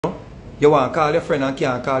You want to call your friend and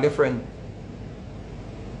can't call your friend.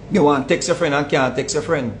 You want to text your friend and can't text your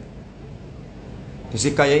friend. You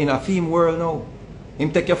see, because you're in a film world now.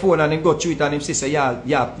 Him take your phone and him go through it and him say,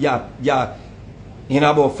 yeah. In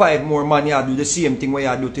about 5 more man, you do the same thing what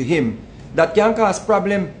you do to him. That can cause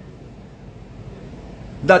problem.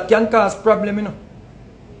 That can cause problem, you know.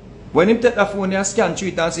 When him take the phone and scan through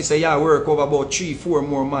it and say, yeah, work over about 3-4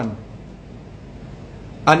 more man.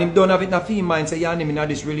 And him don't have it in a film mind, say, yeah, him in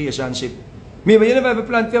this relationship. Maybe you never ever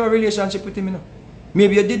planned to have a relationship with him, you know.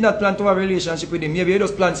 Maybe you did not plan to have a relationship with him. Maybe you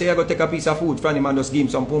just plan to say, you go take a piece of food from him and just give him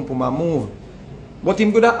some pum pum and move. But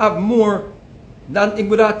him gonna have more than him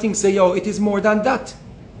gonna think, say, yo, it is more than that.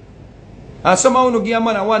 And somehow you give a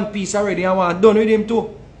man a one piece already and want done with him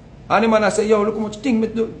too. And the man say, yo, look how much thing me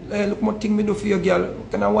do, look how much thing me do for your girl.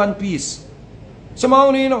 Kind of one piece.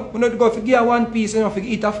 Somehow you know, you not go for give one piece, you know, for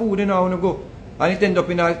eat a food, you know, you go. And it end up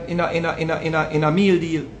in a meal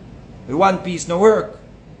deal. One piece no work.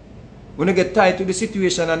 When you get tied to the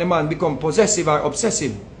situation and the man become possessive or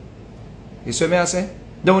obsessive. You see what I say?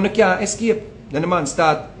 Then when you can't escape, then the man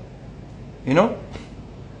start, you know,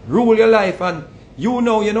 rule your life and you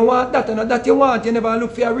know what, that and that you want. You never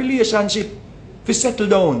look for a relationship to settle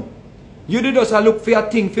down. You do just look for a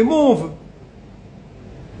thing to move.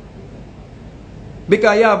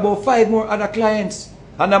 Because you have about 5 more other clients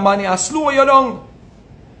and the money will slow you down.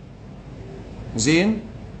 See?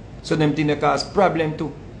 So them things cause problem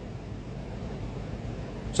too.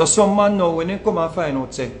 So some man now when they come and find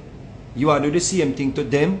out say, you are do the same thing to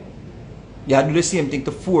them, you are do the same thing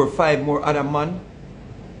to 4 or 5 more other man,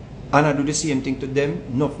 and I do the same thing to them,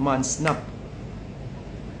 enough man snap.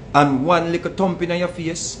 And one little thump in your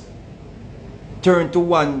face turn to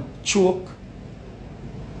one choke.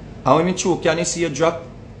 And when you choke and you see you drop,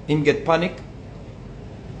 him get panic.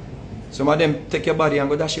 Some of them take your body and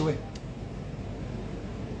go dash away.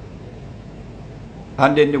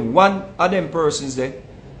 And then the one of them persons there,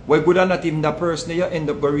 why good or not even that person you end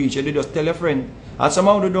up going to reach, you just tell your friend. And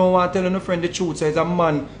somehow they don't want to tell your friend the truth, says a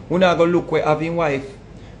man who not going to look where having wife.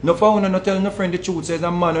 No for not telling your friend the truth, says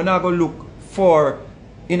a man who not going to look for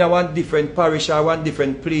in a one different parish or one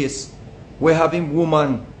different place where having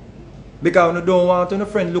woman. Because you don't want your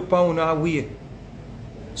friend look for you away.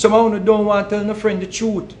 Somehow you don't want to tell your friend the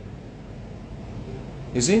truth.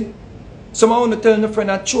 You see? Somehow you tell your friend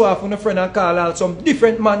and show off your friend and call out some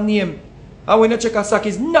different man name. And when you check a sack,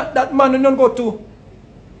 it's not that man you don't go to.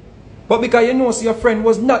 But because you know so your friend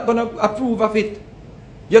was not going to approve of it,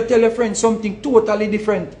 you tell your friend something totally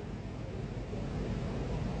different.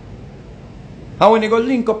 And when you go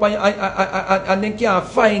link up and then can't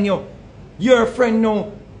find you, your friend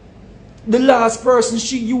know, the last person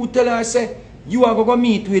you tell her, say, you are going to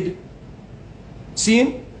meet with.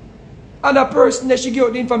 See? And the person that she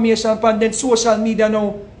give the information upon, then social media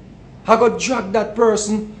now, I go drag that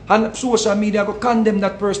person, and social media go condemn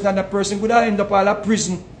that person, and that person could end up all at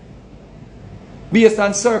prison based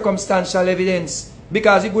on circumstantial evidence.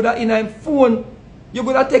 Because you could have in a phone, you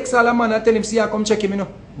could have text all a man and tell him, see, I come check him, you know.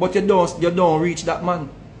 But you don't reach that man.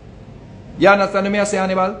 You understand me I say,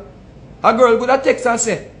 Hannibal? A girl could have text and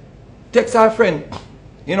say, text her friend,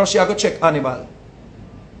 you know, she have to check Hannibal.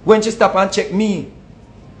 When she stop and check me.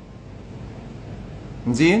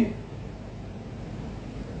 See?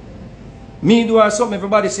 Me do her something,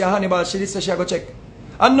 everybody say Hannibal, she say she go check.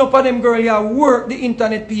 And enough of them girl here work the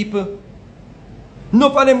internet, people.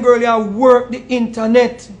 Enough of them girl here work the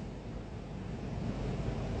internet.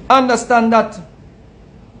 Understand that.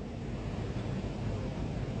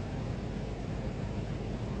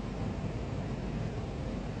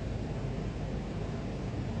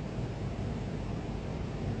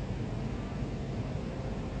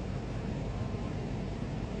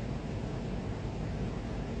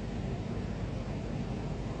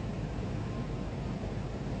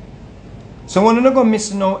 So when you go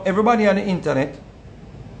miss now, everybody on the internet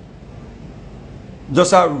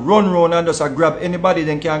just a run round and just a grab anybody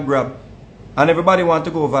they can grab. And everybody want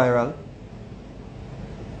to go viral.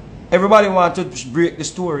 Everybody want to break the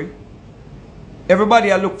story.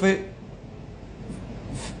 Everybody look for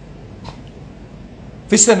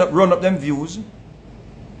send up, run up them views.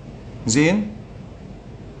 Zane?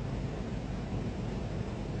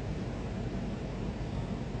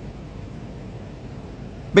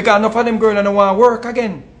 Because enough of them girls don't want to work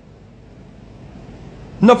again.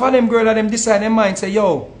 Enough of them girls them decide in mind say,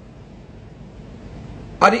 yo,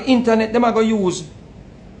 at the internet them are going to use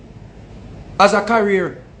as a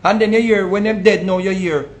career. And then you hear, when them dead now you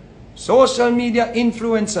hear, social media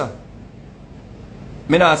influencer.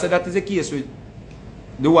 I not say that is the case with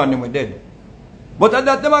the one them were dead. But at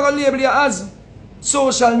that them are going to label you as.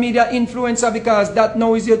 social media influencer because that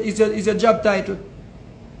now is your job title.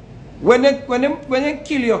 When they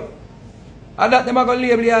kill you, and that them are going to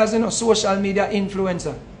label you as, you know, social media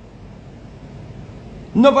influencer.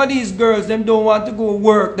 None of these girls, them don't want to go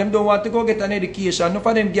work, them don't want to go get an education. None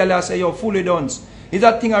of them girls say, you're fully done. Is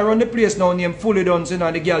that thing around the place now named fully done, you know,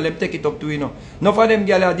 and the girl them take it up to, you know. None of them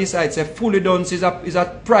girls decide say fully done is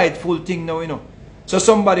a prideful thing now, you know. So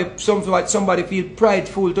somebody feel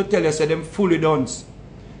prideful to tell you say them fully done.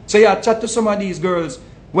 So you chat to some of these girls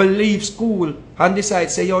will leave school and decide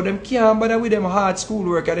say, yo, them can't bother with them hard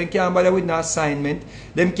schoolwork, and them can't bother with no assignment,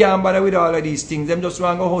 them can't bother with all of these things, them just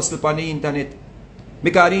want to go hustle on the internet.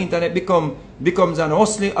 Because the internet becomes a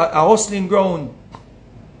hustling ground.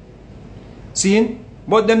 See?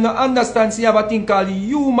 But them not understand, see, have a thing called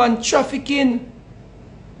human trafficking.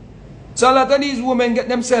 So a lot of these women get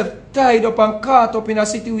themselves tied up and caught up in a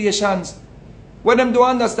situations where them don't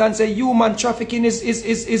understand, say, human trafficking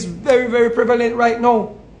is very, very prevalent right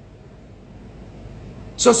now.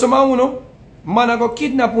 So some of you, man go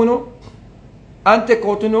kidnap you and take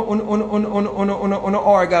out on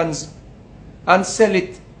organs and sell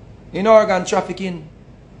it in organ trafficking.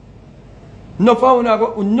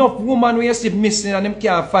 Enough women we see missing and them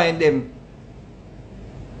can't find them.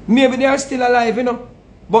 Maybe they are still alive, you know,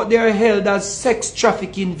 but they are held as sex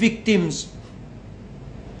trafficking victims.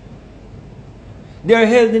 They are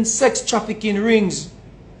held in sex trafficking rings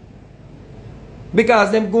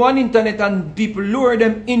because them go on internet and people lure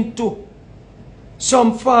them into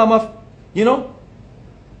some form of, you know,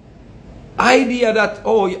 idea that,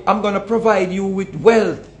 oh, I'm going to provide you with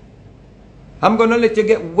wealth. I'm going to let you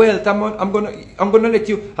get wealth. I'm going to let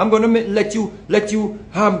you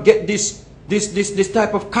get this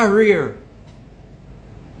type of career.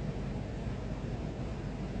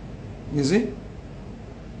 You see?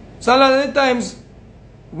 So a lot of the times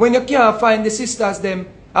when you can't find the sisters them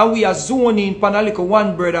and we are zoning pan a little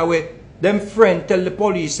one brother way, them friend tell the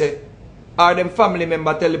police say, or them family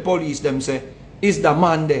member tell the police them say, is the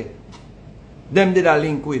man there? Them did a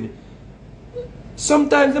link with.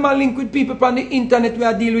 Sometimes them are linked with people on the internet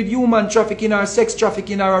where deal with human trafficking or sex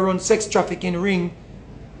trafficking or around sex trafficking ring.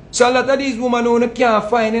 So a lot of these women who can't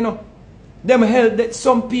find, you know, them held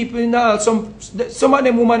some people in all, some of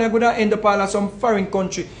them women are going to end up all some foreign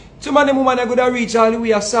country. Some of them women are going to reach all the way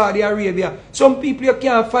to Saudi Arabia. Some people you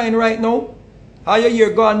can't find right now, or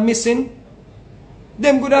you're gone missing.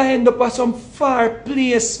 Them going to end up at some far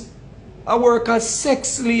place and work as sex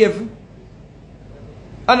slave.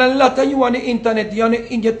 And a lot of you on the internet, you're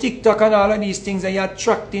in your TikTok and all of these things, and you're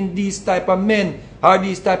attracting these type of men or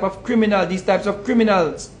these type of criminals, these types of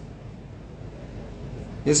criminals.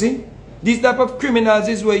 You see? These type of criminals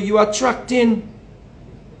is where you are attracting.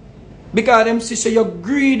 Because them say you're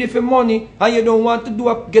greedy for money and you don't want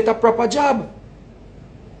to get a proper job.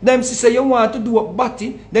 Them say you want to do a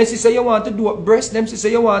body. Them say you want to do a breast. Them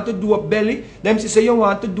say you want to do a belly. Them say you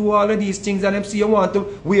want to do all of these things. And them say you want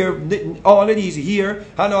to wear all of these here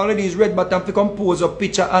and all of these red bottom to compose a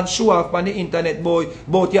picture and show off on the internet, boy.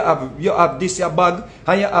 But you have this your bag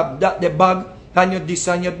and you have that the bag and you this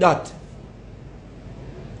and you that.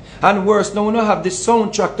 And worse, now you have the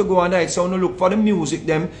soundtrack to go on it, so you look for the music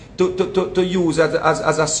them to use as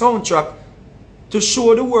a soundtrack to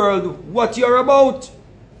show the world what you're about.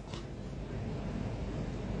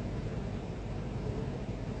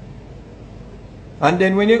 And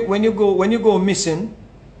then when you go missing,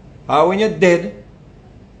 or when you're dead,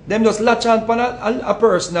 them just latch on a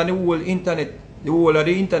person and the whole internet, the whole of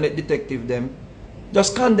the internet detective them,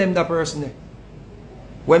 just condemn that person there.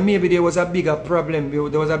 When maybe there was a bigger problem,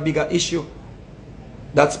 there was a bigger issue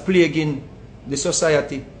that's plaguing the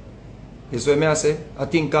society. Is what I say, a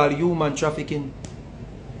thing called human trafficking.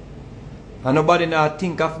 And nobody now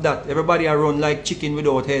think of that. Everybody run like chicken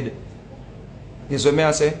without head. Is what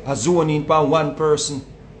I say, a zoning for one person.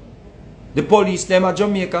 The police them at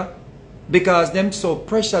Jamaica, because them so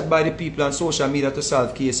pressured by the people on social media to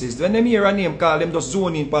solve cases. When them hear a name call, them just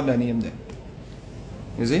zoning for the name there.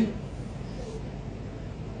 You see?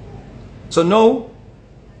 So now,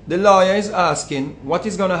 the lawyer is asking, what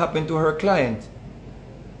is going to happen to her client?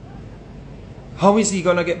 How is he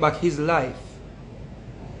going to get back his life?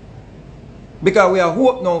 Because we are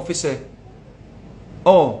hope now to say,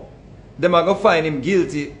 oh, them are going to find him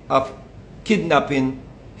guilty of kidnapping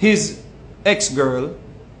his ex-girl.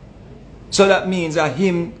 So that means that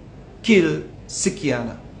him kill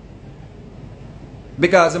Sikiana.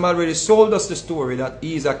 Because them already sold us the story that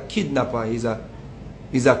he's a kidnapper, he's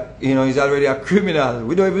already a criminal.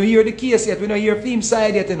 We don't even hear the case yet. We don't hear Feem's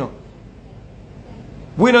side yet, you know.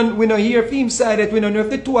 We don't hear Feem's side yet. We don't know if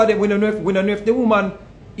the two of them, we don't know if the woman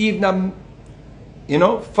even You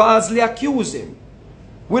know, falsely accuse him.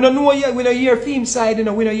 We don't know yet, we don't hear him side, you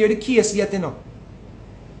know, we don't hear the case yet, you know.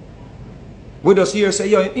 We just hear say,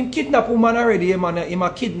 yo, him kidnap woman already, him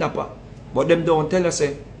a kidnapper. But them don't tell us,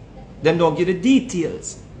 them don't give the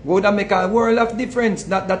details. Would that make a world of difference?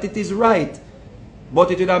 Not that it is right,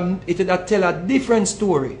 but it would tell a different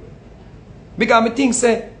story. Because I think,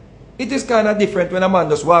 say, it is kind of different when a man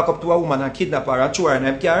just walk up to a woman and kidnap her and throw her in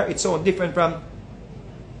her car. It's so different from,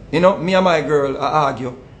 you know, me and my girl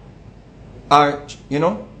argue. Or, you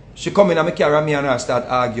know, she come in and my car and me and her start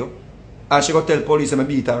argue. And she go tell police and I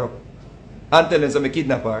beat her up. And tell them I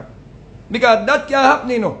kidnap her. Because that can happen,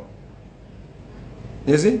 you know.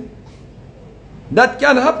 You see? That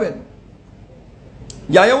can happen.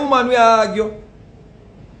 Yeah, a woman we argue.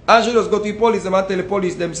 And she just go to the police and tell the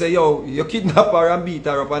police them say, yo, you kidnap her and beat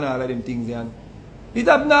her up and all of them things. And it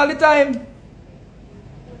happen all the time.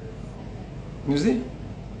 You see?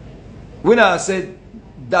 We now said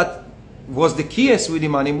that was the case with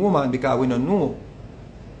him and him woman because we don't know.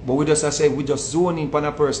 But we just say we just zone in upon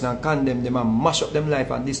a person and condemn them and mash up them life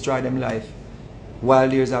and destroy them life. While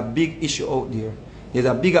there's a big issue out there. There's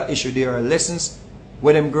a bigger issue. There are lessons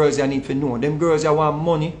where them girls you need to know. Them girls you want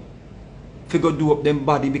money to go do up them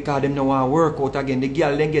body because them don't want to work out again. The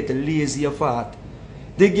girl then get lazy or fat.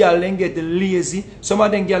 The girl then get lazy. Some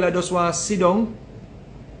of them girls just want to sit down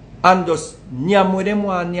and just nyam when them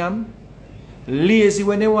want nyam. Lazy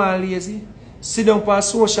when they want lazy. Sit down on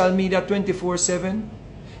social media 24/7.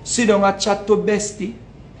 Sit down and chat to bestie.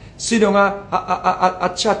 Sit down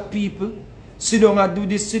and chat people. Sit down and do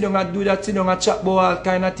this, sit down and do that. Sit down and chat about all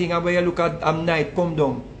kind of things. And when you look at night come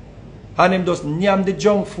down. And them just nyam the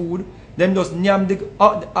junk food. Them just nyam the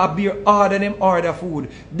beer order them order food.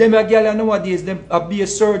 Them a girl nowadays, them a beer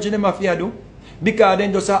surgeon them a fear do. Because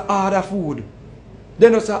them just a order food.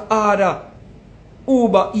 Them just a order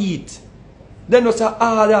Uber Eat. Then just a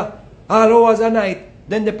order all hours a night.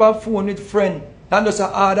 Then they on phone with friend. And just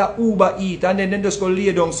a order Uber Eat. And then they just go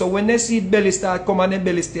lay down. So when they see belly start come and the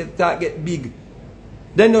belly start get big.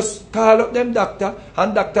 Then just call up them doctor.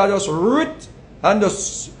 And doctor just root. And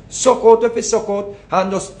just suck out if it suck out.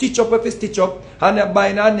 And just stitch up if it stitch up. And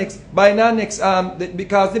by now next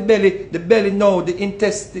because the belly now the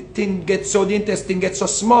intestine gets so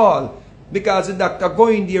small. Because the doctor go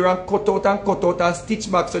in there and cut out and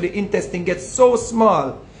stitch back so the intestine gets so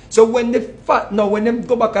small. So when the fat now, when them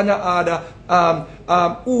go back and order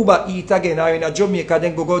Uber Eat again or in a Jamaica,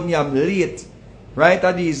 then go nyam late. Right?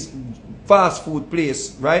 At these fast food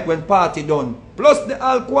place, right? When party done. Plus the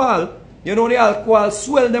alcohol. You know the alcohol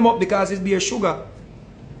swell them up because it's beer sugar.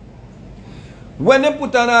 When they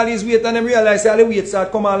put on all these weight and they realize all the weight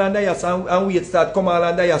start come all under yaso and weight start come all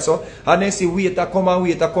under yaso and then see weight a come and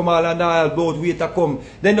weight a come all under all both weight a come.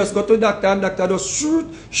 Then just go to doctor and doctor just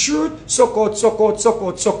shoot, suck out,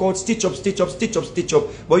 stitch up.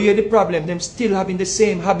 But here the problem, them still having the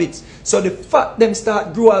same habits. So the fat them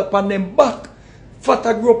start grow up on them back. Fat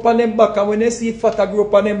a grow up on them back, and when they see fat a grow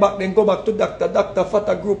up on them back, then go back to doctor. Doctor, fat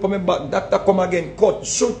a grow up on them back. Doctor come again, cut,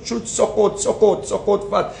 shoot, suck out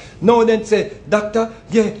fat. Now then say, doctor,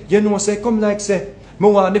 yeah, you know, say, come like say,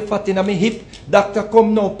 me want the fat in my hip. Doctor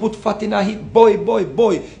come now, put fat in a hip.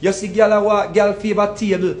 Boy. You see girl walk, girl favor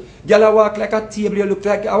table. Girl walk like a table, you look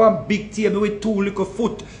like a big table with two little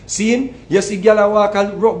foot. See? You see girl walk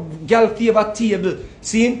and girl favor table.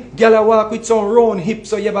 See? Girl walk with some round hip,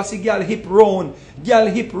 so you ever see girl hip round. Girl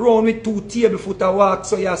hip round with two table foot a walk,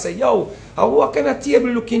 so you say, yo, what kind of table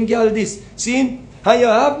looking girl this? See? And you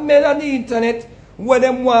have men on the internet where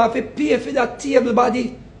them want to pay for that table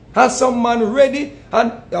body. And some man ready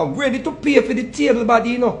to pay for the table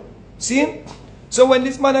body, you know. See? So when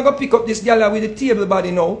this man go pick up this girl with the table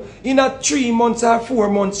body now, in a 3 months or 4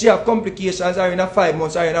 months, she have complications, or in a 5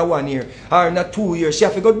 months, or in a 1 year, or in a 2 years, she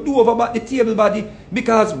have to go do over about the table body.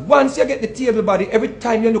 Because once you get the table body, every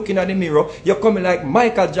time you're looking at the mirror, you're coming like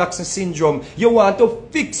Michael Jackson syndrome. You want to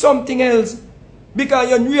fix something else. Because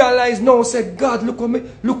you realize now, say, God, look how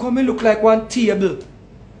me look like one table.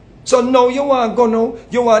 So now you want to go now,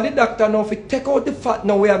 you want the doctor now to take out the fat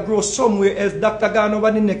now where I grow somewhere else. Doctor gone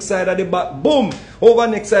over the next side of the back. Boom! Over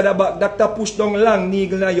next side of the back. Doctor push down long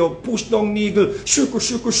needle now you push down needle.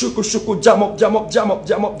 Shuku. Jam up.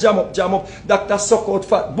 Doctor suck out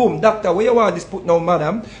fat. Boom. Doctor, where you want this put now,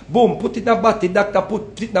 madam? Boom. Put it in a body. Doctor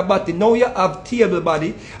put it in a body. Now you have table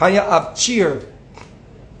body and you have chair.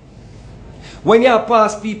 When you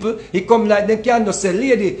pass people, he come like they can just say,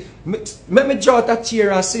 lady, let me draw that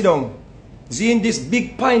chair and sit down. Seeing this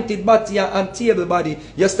big pinted body and table body,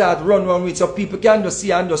 you start run with so people can just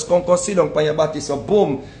see and just come sit down on your body. So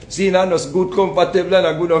boom, seeing and just good comfortable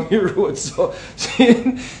and good on the road. So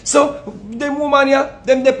the woman here,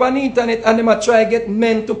 them dep on the internet and them a try get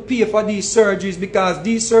men to pay for these surgeries because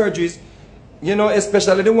these surgeries, you know,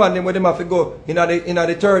 especially the one them where them have to go in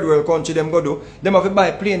the third world country, them go do. Them have to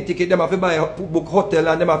buy plane ticket, them have to buy book hotel,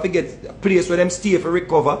 and them have to get a place where them stay for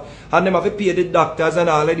recover, and them have to pay the doctors and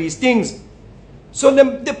all of these things. So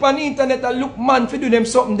them on the internet and look man for do them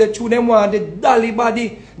something that you them want the dolly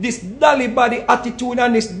body, this dolly body attitude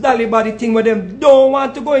and this dolly body thing where them don't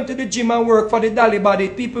want to go into the gym and work for the dolly body.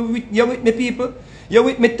 People, you with me people? You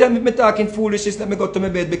with me? Tell me talking foolishness. Let me go to my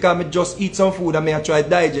bed because I just eat some food and I try to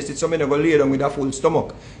digest it so I don't go lay down with a full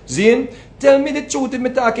stomach. Zin, tell me the truth if me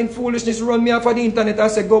talking foolishness, run me off of the internet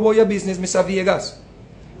and say go about your business, Mr. Vegas.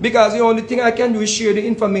 Because the only thing I can do is share the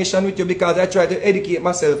information with you because I try to educate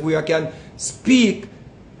myself where I can speak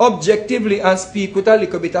objectively and speak with a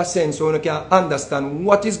little bit of sense so you can understand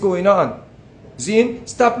what is going on. Zin,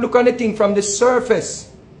 stop looking at the thing from the surface.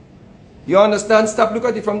 You understand? Stop looking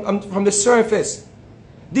at it from the surface.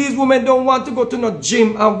 These women don't want to go to no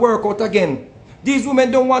gym and work out again. These women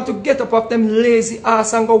don't want to get up off them lazy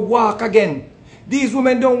ass and go walk again. These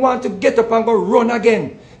women don't want to get up and go run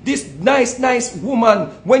again. This nice woman,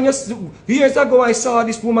 when years ago I saw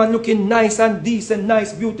this woman looking nice and decent,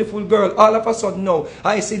 nice, beautiful girl. All of a sudden now,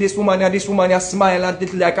 I see this woman has smile and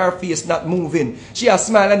it's like her face not moving. She has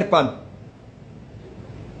smile and the pan.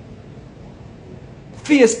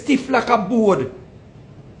 Face stiff like a board.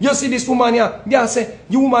 You see this woman here, they say,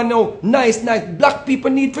 you woman now, nice. Black people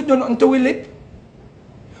need to do nothing to our lip.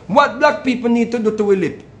 What black people need to do to our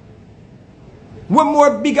lip? What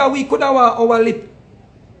more bigger we could have our lip?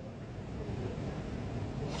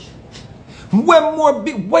 When more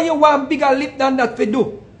big, why you want bigger lip than that for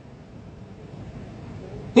do?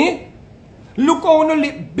 Eh? Look how no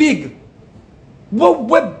lip big.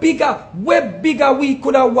 Where bigger we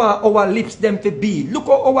could have want our lips them to be. Look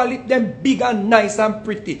how our lip them big and nice and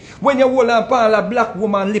pretty. When you hold on pan a black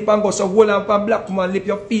woman lip and go so hold on pan black woman lip,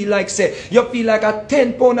 you feel like a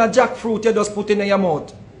 10 pound of jackfruit you just put in your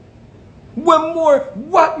mouth.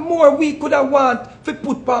 What more we could have want to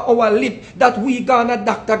put on our lip that we gonna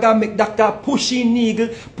doctor gonna make doctor pushy needle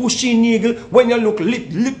when you look lip.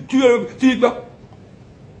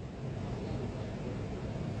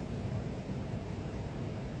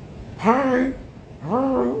 Hi.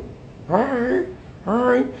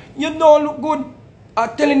 You don't look good.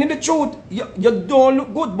 I'm telling you the truth. You don't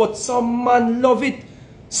look good, but some man love it.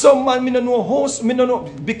 Some man me no know host, me no know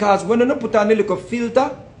because when you put on a little filter.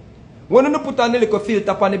 When you put on a little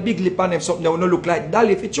filter on the big lip and them something that will look like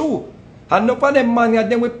dolly for true. And enough of them man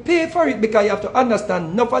then we pay for it because you have to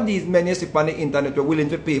understand enough of these men you see on the internet are willing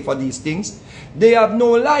to pay for these things. They have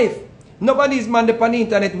no life. Enough of these men on the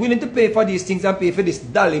internet willing to pay for these things and pay for this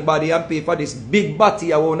dolly body and pay for this big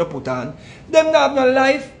body I want to put on. Them don't have no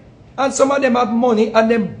life and some of them have money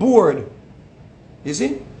and them bored. You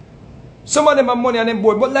see? Some of them have money and them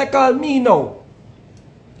bored. But like all me now,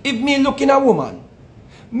 if me looking at a woman,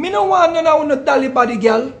 me no want no dolly body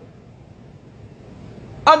girl.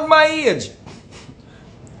 At my age,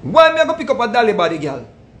 why me I go pick up a dolly body girl?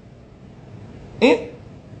 Eh?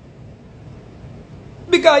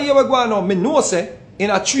 Because you will go on, me know say, in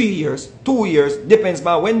a 3 years, 2 years, depends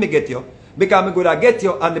on when me get you. Because me gonna get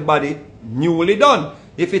you and the body newly done.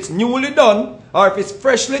 If it's newly done, or if it's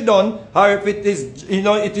freshly done, or if it is, you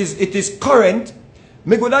know, it is current,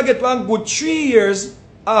 me gonna get one good 3 years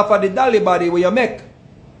after the dolly body where you make.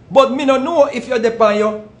 But me no know if you're on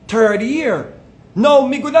your 3rd year. Now,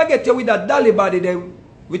 me gonna get you with that dolly body there,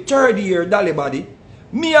 with 3rd year dolly body.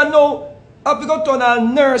 Me I know, I have to go turn a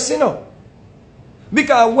nurse, you know.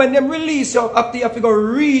 Because when them release you, after you have to go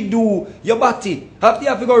redo your body. After you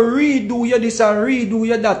have to go redo your this and redo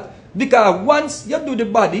your that. Because once you do the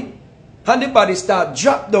body, and the body start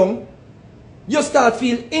drop down, you start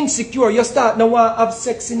feel insecure. You start now want to have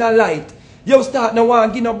sex in a light. You start now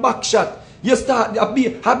want to give no back shot. You start a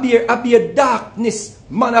be a darkness.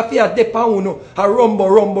 Man, I feel de pauno, a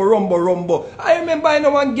rumbo. I remember I know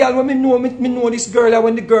one girl when me know this girl,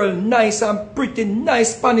 when the girl nice and pretty,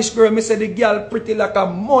 nice Spanish girl, me say the girl pretty like a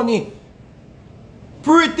money.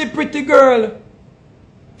 Pretty girl.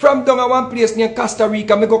 From down at one place near Costa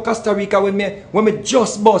Rica, me go Costa Rica when me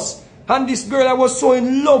just bus. And this girl I was so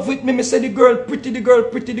in love with me say the girl pretty, the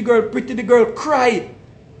girl cry.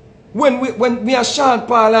 When me and Sean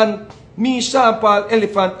Paul and me, Sean Paul,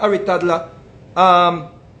 Elephant, Harry Toddler,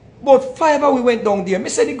 about 5 hours we went down there. Me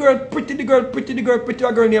said the girl pretty, a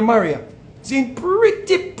girl named Maria. See,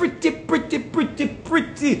 pretty.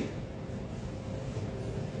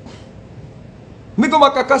 Me go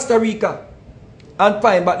back to Costa Rica and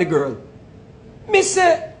find back the girl. Me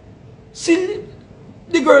say, see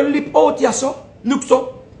the girl lip out here so, look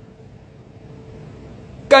so.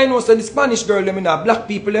 Kind of say the Spanish girl, them, you know, black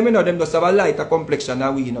people, them, you know, them just have a lighter complexion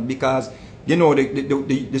than we, you know, because, you know,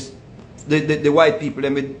 the white people,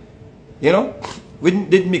 them, you know, we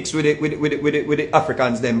did mix with the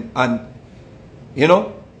Africans, them, and, you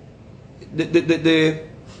know, the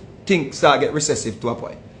things start get recessive to a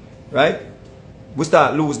point, right? We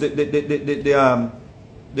start lose the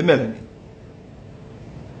melanin.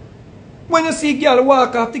 When you see girl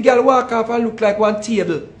walk off, the girl walk off and look like one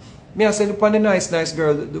table. Me I say, look on the nice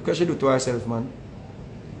girl, look what she do to herself, man.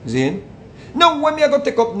 See? Now when me I go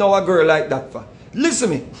take up now a girl like that for? Listen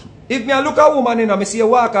me. If me I look at a woman, you know, me see her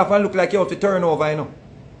walk off and look like you have to turn over, you know.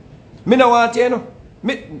 Me no want you, you know.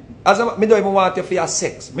 Me don't even want you for your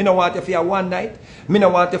sex. Me no want you for your one night. Me no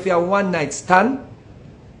want you for your one night stand.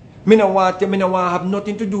 Me no want you, me no want to have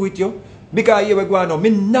nothing to do with you. Because you will go on,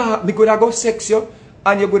 me could go sex you.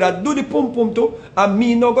 And you could do the pum pum too. And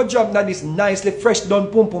me no go jump na this nicely fresh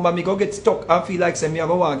done pum pum. And me go get stuck and feel like say me I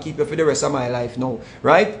go want to keep you for the rest of my life now.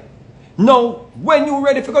 Right? Now, when you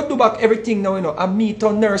ready for go do back everything now, you know, and me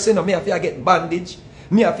turn nurse, you know, me have to get bandage.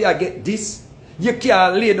 Me have to get this. You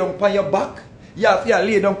can't lay down on your back. You have to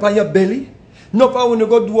lay down on your belly. No for when you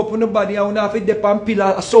go do up on the body and you have to dip on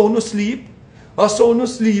pillar. So no sleep. Or so no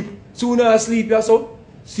sleep. Sooner I sleep, you so.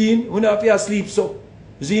 See? You have to sleep so.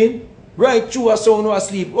 See? Right through so no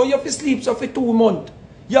sleep. Oh, you have to sleep so for 2 months.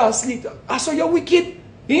 You sleep. So you're wicked.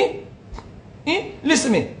 Eh? Eh?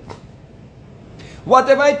 Listen me.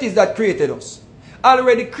 Whatever it is that created us,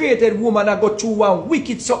 already created woman that go through one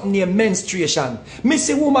wicked something named menstruation. Me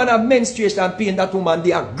see woman have menstruation pain, that woman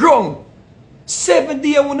they are grown. 7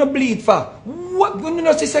 days wanna bleed for. What you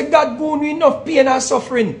know say God born with enough pain and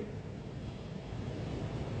suffering.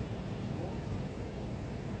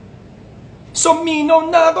 So me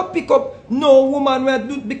now go pick up no woman where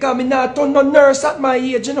do because me not turn no nurse at my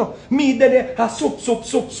age, you know. Me there soup.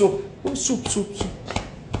 Oh, soup.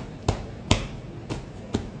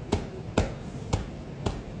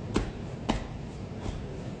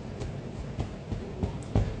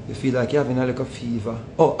 You feel like you're having a little fever.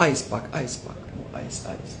 Oh, ice pack. Oh, ice.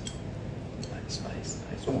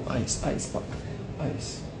 Oh, ice pack.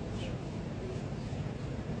 Ice.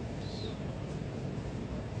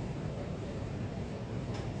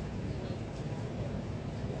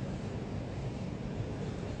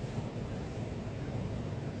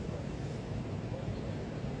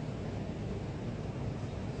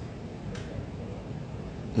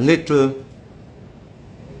 Little,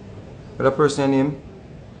 what a person name?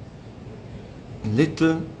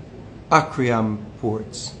 Little Acronym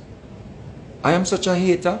Ports. I am such a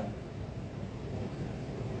hater.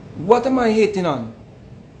 What am I hating on?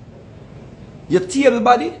 Your table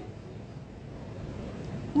body?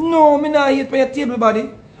 No, me not hate your table body.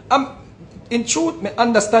 In truth, me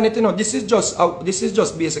understand it, you know. This is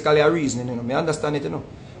just basically a reason, you know. Me understand it, you know.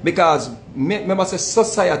 Because me must say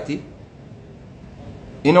society,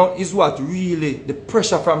 you know, is what really, the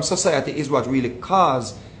pressure from society is what really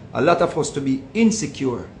caused a lot of us to be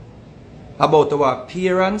insecure about our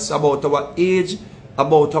appearance, about our age,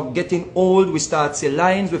 about our getting old. We start see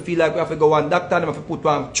lines, we feel like we have to go one doctor, and we have to put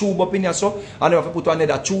one tube up in here so, and we have to put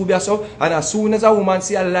another tube here so, and as soon as a woman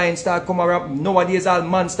see a line start come around, nowadays all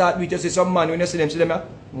man start with you see some man, when you see them, yeah,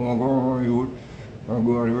 oh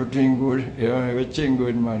God, everything good, yeah, everything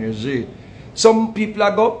good, man, you see. Some people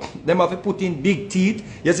are go, them have to put in big teeth.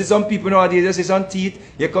 You see some people nowadays, you see some teeth,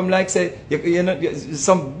 you come like say, you know,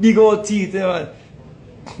 some big old teeth, you know.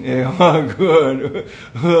 Yeah, oh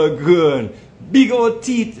good. Big old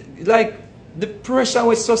teeth, like the pressure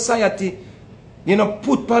with society, you know,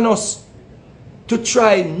 put on us to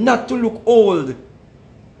try not to look old.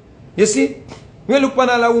 You see? We look on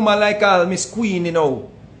a woman like Miss Queen, you know.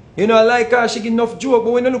 You know, I like her, she get enough joke,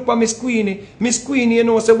 but when you look at Miss Queenie, you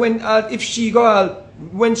know, so when, if she go out,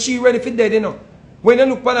 when she ready for dead, you know, when you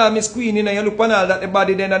look at her, Miss Queenie, you know, you look at her, that the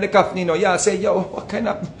body then at the coffin, you know, yeah, say, yo, what kind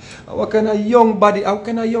of young body, how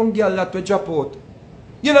kind of young girl that will drop out?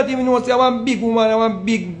 You not even know, say, I want big woman, I want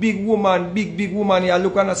big woman, big woman, you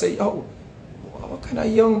look at her and say, yo, what kind of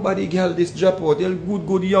young body girl this drop out? You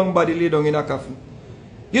good young body lay down in a coffin.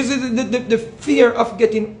 You see, the fear of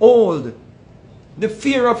getting old. The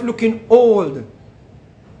fear of looking old.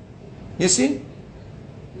 You see?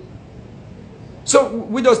 So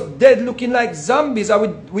we just dead looking like zombies, or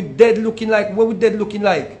we dead looking like, what we dead looking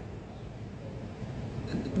like?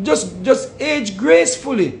 Just age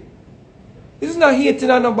gracefully. This is not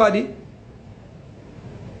hating on nobody.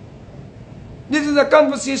 This is a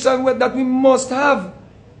conversation that we must have.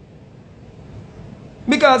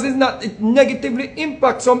 Because it negatively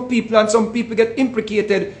impacts some people, and some people get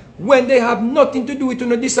implicated when they have nothing to do with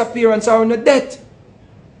a disappearance or a death.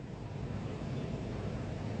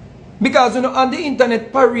 Because on the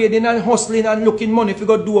internet parading and hustling and looking money if you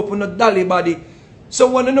go do up on a dolly body. So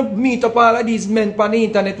when you meet up all of these men on the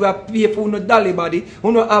internet who have pay for a dolly body,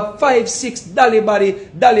 you have 5, 6 dolly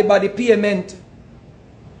body payment.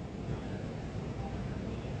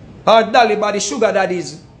 Or dolly body sugar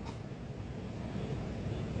daddies.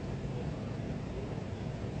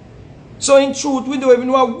 So in truth, we don't even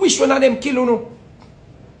know which one of them kill you.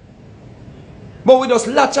 But we just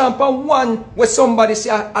latch on one where somebody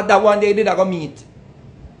say, at that one day they go meet.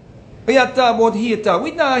 We are talking about hater.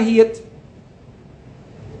 We not hate.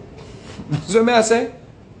 So may I say?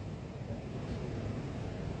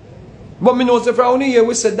 But me know say from only here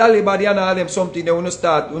we say dolly body and all them something they want to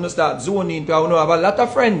start zoning to. We have a lot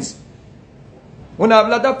of friends. We have a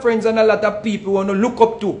lot of friends and a lot of people we want to look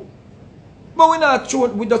up to. But we're not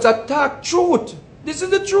truth. We just attack truth. This is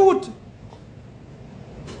the truth.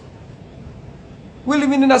 We're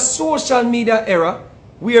living in a social media era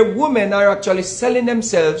where women are actually selling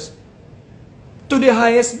themselves to the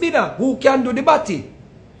highest bidder. Who can do the body?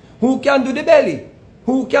 Who can do the belly?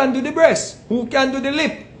 Who can do the breast? Who can do the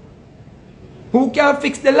lip? Who can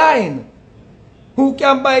fix the line? Who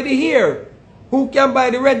can buy the hair? Who can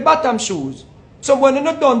buy the red bottom shoes? So when you're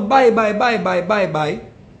not done buy,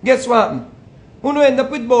 guess what? You end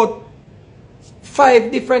up with about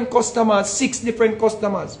 5 different customers, 6 different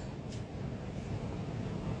customers.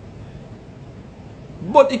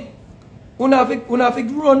 But you have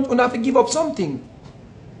to give up something.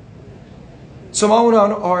 Some of you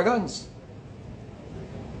have organs.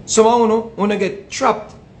 Some of you get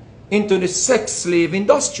trapped into the sex slave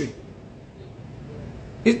industry.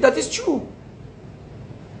 That is true.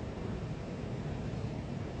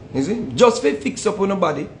 You see? Just to fix up on a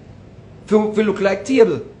body, if you look like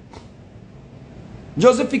table.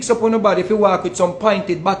 Just to fix up on a body, if you walk with some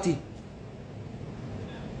pointed body.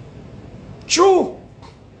 True.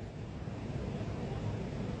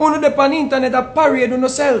 On the pan internet a parade on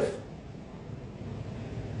yourself.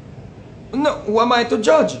 No, who am I to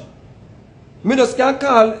judge? Me just can't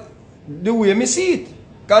call the way me see it.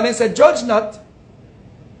 Because they say judge not.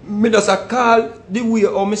 Me just call the way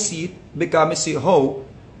how me see it because me see how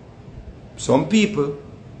some people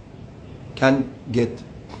can get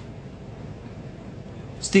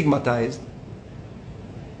stigmatized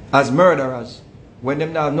as murderers when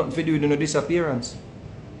them not have nothing to do with no disappearance.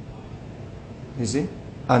 You see?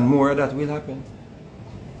 And more of that will happen.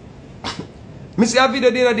 Me see a video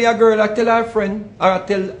the other day, a girl, I tell her friend, or I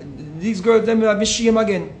tell these girls, them have me shame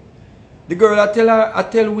again. The girl, I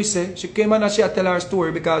tell we say, she came and she tell her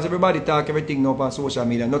story because everybody talk everything now on social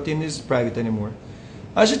media. Nothing is private anymore.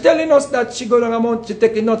 And she telling us that she go down a mountain, she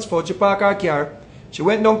take a Knutsford, she park her car. She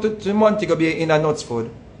went down to Montego Bay in a Knutsford.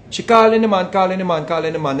 She calling the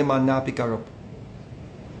man now pick her up.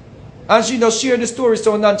 And she just share the story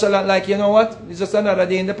so nonchalant like, you know what? It's just another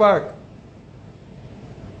day in the park.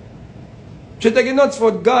 She take a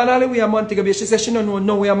Knutsford, gone all the way to Montego Bay. She says she don't know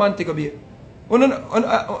no way to Montego Bay. You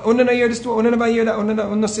don't hear the story? You never hear that? You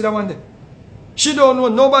don't see that one day? She don't know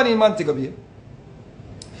nobody in Montego Bay.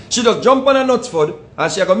 She just jump on a Knutsford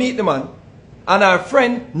and she go meet the man. And her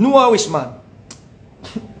friend knew a wish man.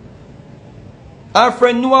 Her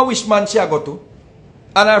friend knew a wish man she go to.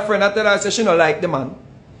 And her friend tell her say she don't like the man.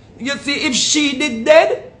 You see, if she did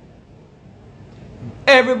dead,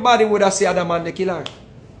 everybody would have said the man they kill her.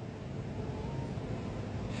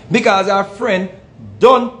 Because her friend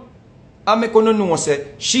don't and make her know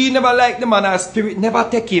say she never liked the man, her spirit never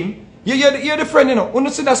take him. You're the friend, you know. You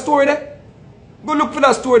see that story there? Go look for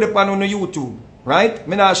that story there on YouTube. Right?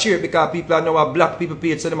 Me not share it because people know a black people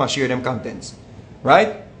page so they must share them contents.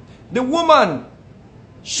 Right? The woman,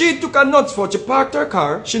 she took a Knutsford, she parked her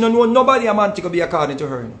car, she don't know nobody a man to be according to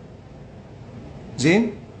her.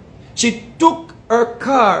 See? She took her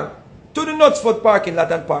car to the Knutsford parking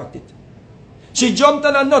lot and parked it. She jumped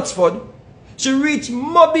on a Knutsford, she reached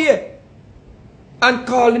Mobile and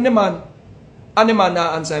calling the man, and the man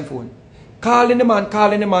not answering phone. Calling the man,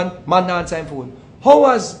 man not answering phone. How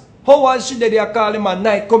was she there calling the man,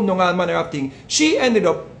 night come down all manner of things. She ended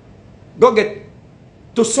up go get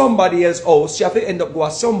to somebody else's house. She have to end up go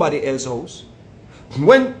to somebody else's house.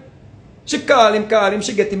 When she call him,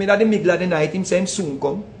 she get him in at the middle of the night, him say him soon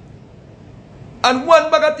come. And one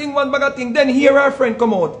bag of thing, then hear her friend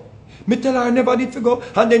come out. Me tell her never did to go,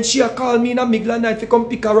 and then she a call me in a middle of the night to come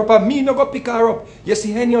pick her up, and me no go pick her up. You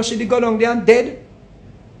see, anyhow she did go down there and dead.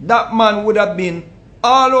 That man would have been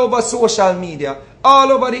all over social media,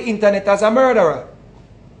 all over the internet as a murderer.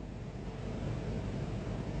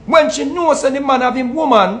 When she knows that the man have him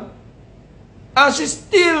woman, and she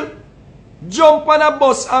still jump on a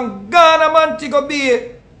bus and gone a man to go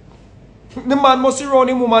be. The man must run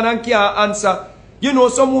the woman and can't answer. You know,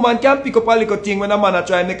 some woman can pick up a little thing when a man a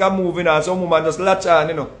try and make a move, you know, and some woman just latch on,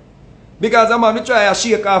 you know. Because a man will try to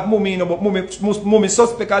shake off mummy, you know, but mummy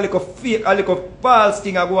suspect a little fake, a little false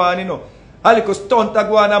thing a go on, you know. A little stunt a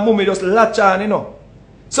go on and mummy just latch on, you know.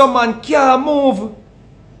 Some man can't move.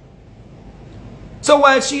 So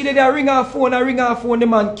while she did ring her phone, the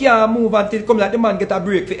man can't move until it come like the man get a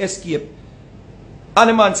break for escape. And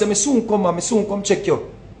the man say, me soon come, man, me soon come check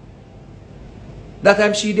you. That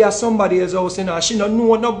time she there somebody else house, you know, she don't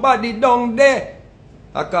know nobody down there.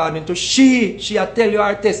 According to she a tell you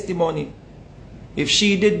her testimony. If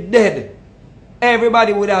she did dead,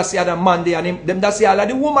 everybody would have said the man there and them that say all of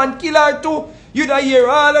the woman kill her too. You da hear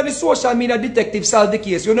all of the social media detectives solve the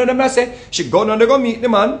case. You know them that say, she gone and they go meet the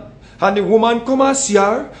man, and the woman come and see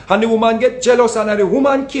her, and the woman get jealous and the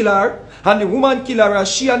woman kill her. And the woman kill her and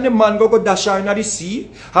she and the man go dash her in the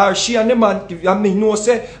sea. Or she and the man, I mean, no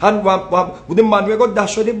say, and the man will go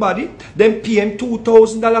dash her the body. Then pay him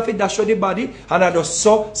 $2,000 for dash her the body. And I just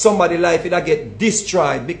saw somebody life it get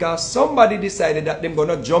destroyed. Because somebody decided that them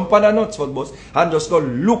gonna jump on a Knutsford bus and just go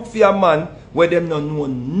look for a man where them don't know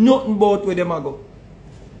nothing about where them go.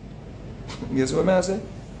 Guess what I say?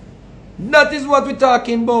 That is what we're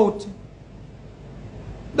talking about.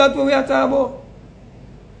 That's what we are talking about.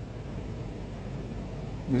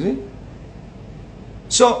 You see?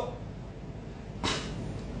 So,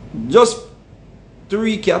 just to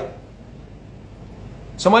recap,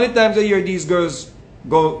 so many times a year these girls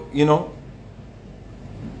go, you know,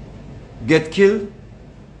 get killed.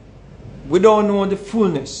 We don't know the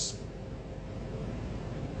fullness.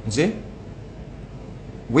 You see?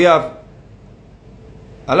 We have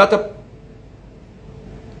a lot of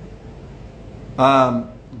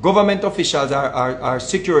government officials, our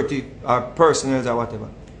security, our personnel or whatever,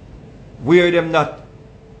 where them not,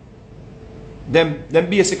 them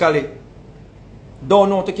basically don't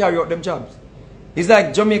know how to carry out them jobs. It's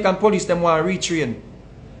like Jamaican police, them want to retrain.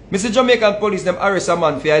 Mr. Jamaican police, them arrest a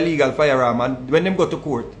man for illegal firearm, and when them go to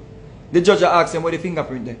court, the judge asks them where the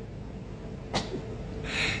fingerprint there.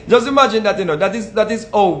 Just imagine that, you know, that is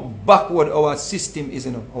how backward our system is,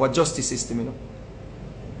 you know, our justice system, you know,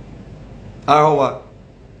 or our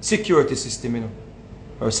security system, you know,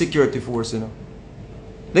 or security force, you know.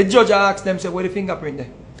 The judge asks them, say, where the fingerprint there?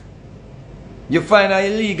 You find an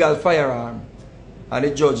illegal firearm, and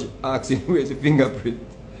the judge asks him, where's the fingerprint?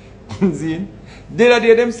 See? The other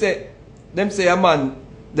day, them say a man,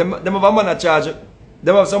 them have a man a charge,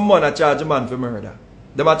 them have some man a charge a man for murder.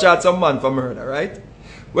 Them a charge some man for murder, right?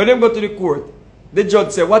 When them go to the court, the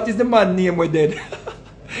judge say, what is the man's name we dead?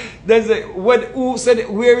 Then say, who said,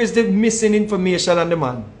 where is the missing information on the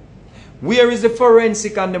man? Where is the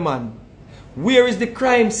forensic on the man? Where is the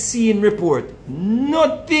crime scene report?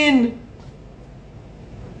 Nothing.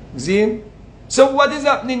 See? So what is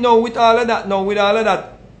happening now with all of that? Now with all of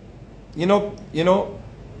that, you know,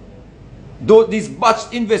 these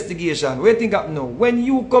batch investigation, what do you think happen now? When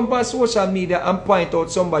you come on social media and point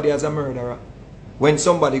out somebody as a murderer, when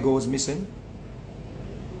somebody goes missing,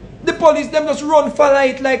 the police, them just run follow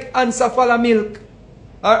it like answer follow milk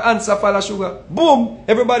or answer follow sugar. Boom!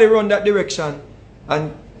 Everybody run that direction.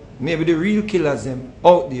 And maybe the real killers them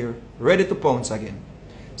out there, ready to pounce again.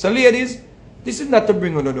 So ladies, this is not to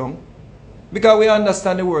bring you down. Because we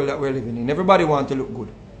understand the world that we're living in. Everybody wants to look good.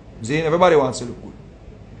 See? Everybody wants to look good.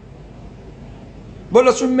 But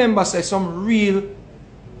let's remember, say, some real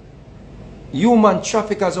human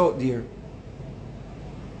traffickers out there.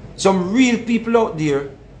 Some real people out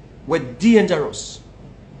there were dangerous.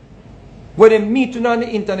 Where they meet you on the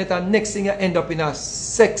internet and next thing you end up in a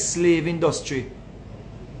sex slave industry.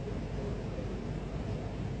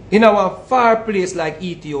 In our far place like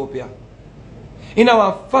Ethiopia. In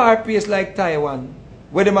our far place like Taiwan.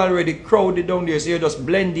 Where them already crowded down there, so you just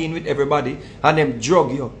blend in with everybody and them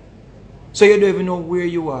drug you. So you don't even know where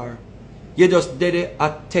you are. You just dead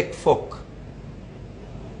at tech fuck.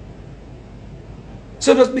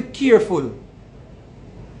 So just be careful.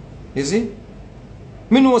 You see?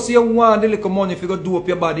 Me know say you want the little money if you go do up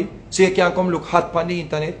your body, so you can come look hot on the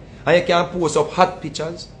internet and you can post up hot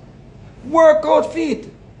pictures. Work out feet.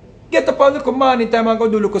 Get up on the morning time and go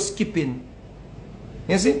do little skipping.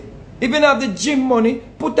 You see? If you have the gym money,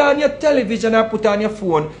 put on your television or put on your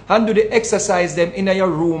phone and do the exercise them in your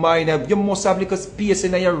room or you must have little space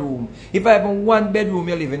in your room. If I have one bedroom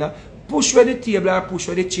you live in, push where the table or push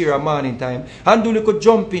where the chair at morning time and do little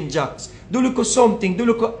jumping jacks, do little something, do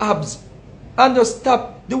little abs, and just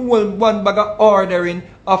stop the whole one bag of ordering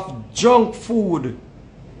of junk food.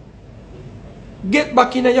 Get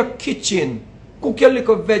back in your kitchen. Cook your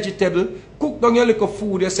little vegetable. Cook down your little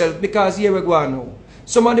food yourself, because here we go now.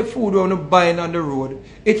 Some of the food we're buying on the road,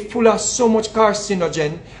 it's full of so much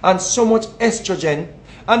carcinogen and so much estrogen.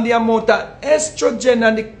 And the amount of estrogen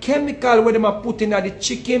and the chemical where they are putting at the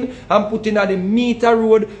chicken and putting at the meat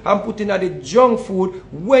road and putting at the junk food,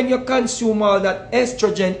 when you consume all that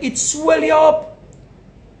estrogen, it swell you up.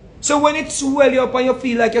 So when it swell you up and you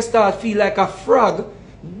feel like you start feel like a frog,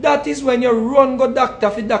 that is when you run go doctor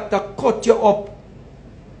for doctor cut you up.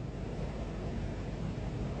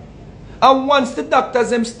 And once the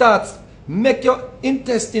doctors them starts make your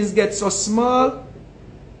intestines get so small,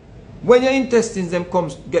 when your intestines them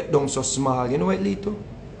comes get down so small, you know what it lead to?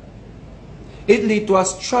 It lead to a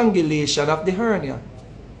strangulation of the hernia.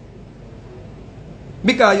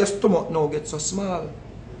 Because your stomach now gets so small.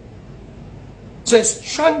 So it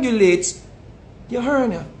strangulates your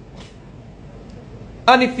hernia.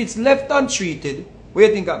 And if it's left untreated, what do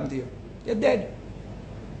you think happened to you? You're dead.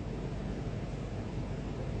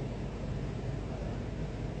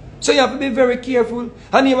 So you have to be very careful.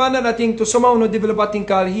 And even another thing, to somehow not develop a thing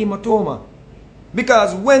called hematoma.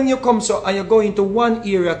 Because when you come so and you go into one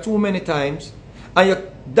area too many times, and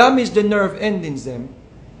you damage the nerve endings them,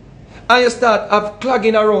 and you start have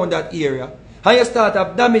clogging around that area, and you start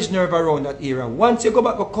have damaged nerve around that area, once you go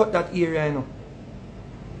back and cut that area, you know,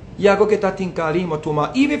 you go get a thing called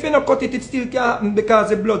hematoma. Even if you don't cut it, it still can happen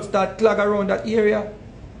because the blood start clog around that area.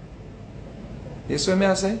 You see what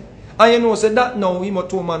I say? And you know, say that now,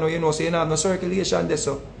 hematoma now, you know, say you don't have no circulation there,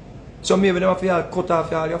 so maybe they have to cut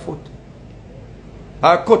off all your foot.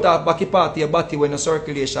 Or cut off back part of your body when the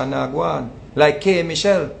circulation now go on. Like K.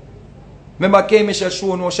 Michelle. Remember K. Michelle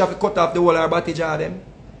show no she have to cut off the whole of her body jar them?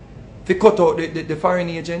 To cut out the foreign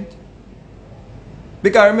agent.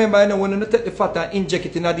 Because remember, you know, when you take the fat and inject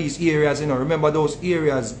it in these areas, you know, remember those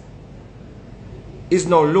areas is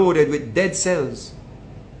now loaded with dead cells.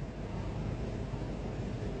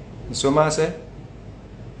 So man say,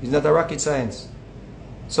 it's not a rocket science.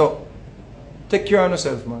 So, take care of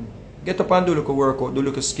yourself, man. Get up and do a little workout, do a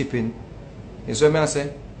little skipping. You see what I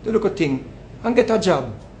say? Do a little thing. And get a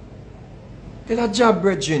job. Get a job,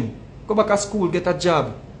 brethren. Go back to school, get a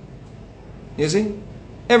job. You see?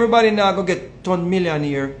 Everybody now go get ton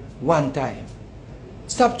millionaire one time.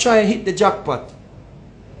 Stop trying to hit the jackpot.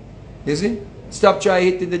 You see? Stop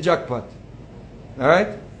trying to hit the jackpot. Alright?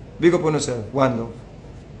 Big up on yourself. One love.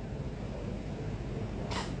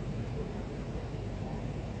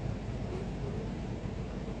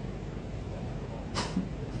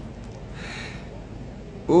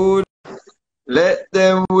 Would let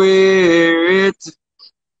them wear it.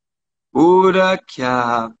 Would I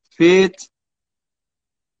cap it?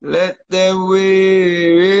 Let them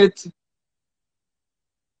wear it.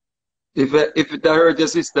 If it hurt your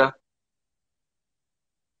sister,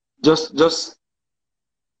 just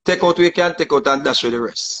take out what you can take out and dash you the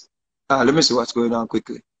rest. Let me see what's going on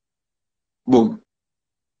quickly. Boom.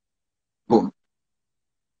 Boom.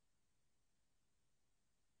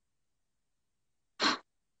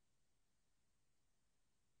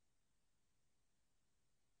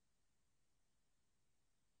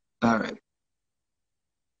 All right.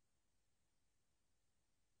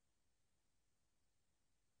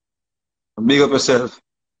 Big up yourself.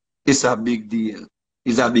 It's a big deal.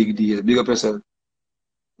 It's a big deal. Big up yourself.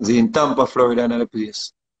 It's in Tampa, Florida, another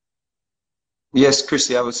place. Yes,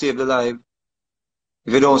 Chrissy, I will save the live.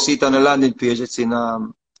 If you don't see it on the landing page, it's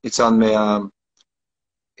on it's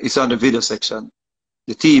on the video section.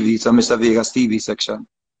 The TV, it's on Mr. Vegas TV section.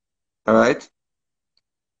 Alright?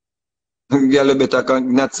 Girl better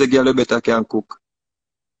can not say girl better can cook.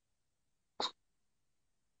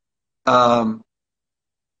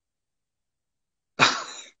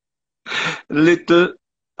 Little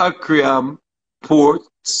aquarium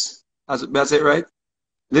ports. As I say it right?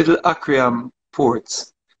 Little aquarium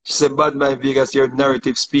ports. She said, Bad my Vegas, your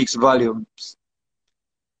narrative speaks volumes.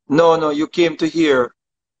 No, you came to hear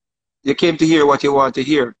what you want to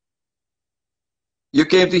hear. You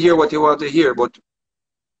came to hear what you want to hear, but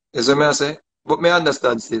as I say, but me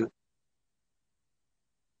understand still.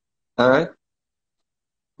 Alright?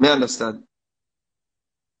 Me understand.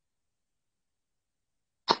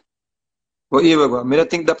 But here we go. I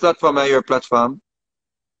think the platform is your platform.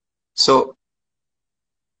 So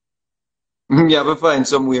you have to find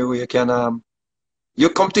somewhere where you can you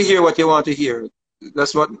come to hear what you want to hear.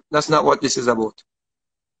 That's not what this is about.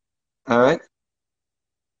 Alright?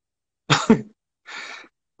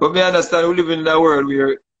 But me understand we live in a world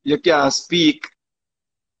where you can't speak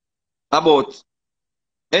about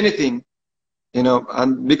anything, you know,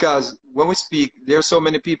 and because when we speak, there are so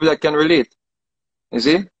many people that can relate. You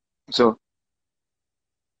see? So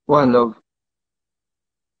One love.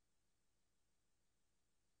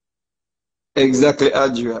 Exactly,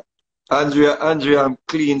 Andrea. Andrea, I'm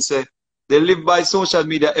clean. Say they live by social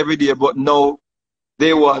media every day, but now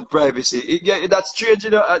they want privacy. Yeah, that's strange, you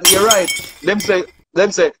know. You're right. Them say,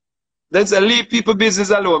 them say, them say, leave people business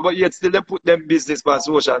alone, but yet still they put them business on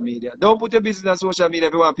social media. Don't put your business on social media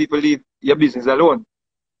if you want people leave your business alone.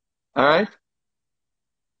 All right.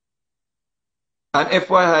 And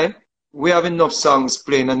FYI, we have enough songs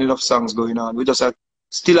playing and enough songs going on. We just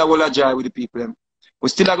still have all a joy with the people. Them. We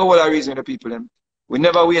still have all a reason with the people. Them. We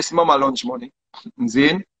never waste mama lunch money.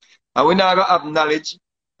 Zin? And we never have knowledge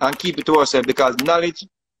and keep it to ourselves because knowledge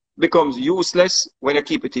becomes useless when you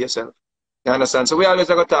keep it to yourself. You understand? So we always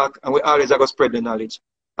have to talk and we always have to spread the knowledge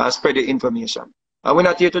and spread the information. And we're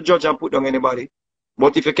not here to judge and put down anybody.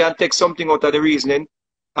 But if you can take something out of the reasoning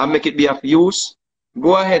and make it be of use,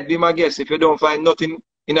 go ahead, be my guest. If you don't find nothing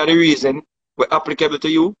in the reason applicable to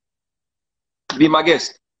you, be my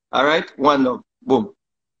guest. All right? One love. Boom.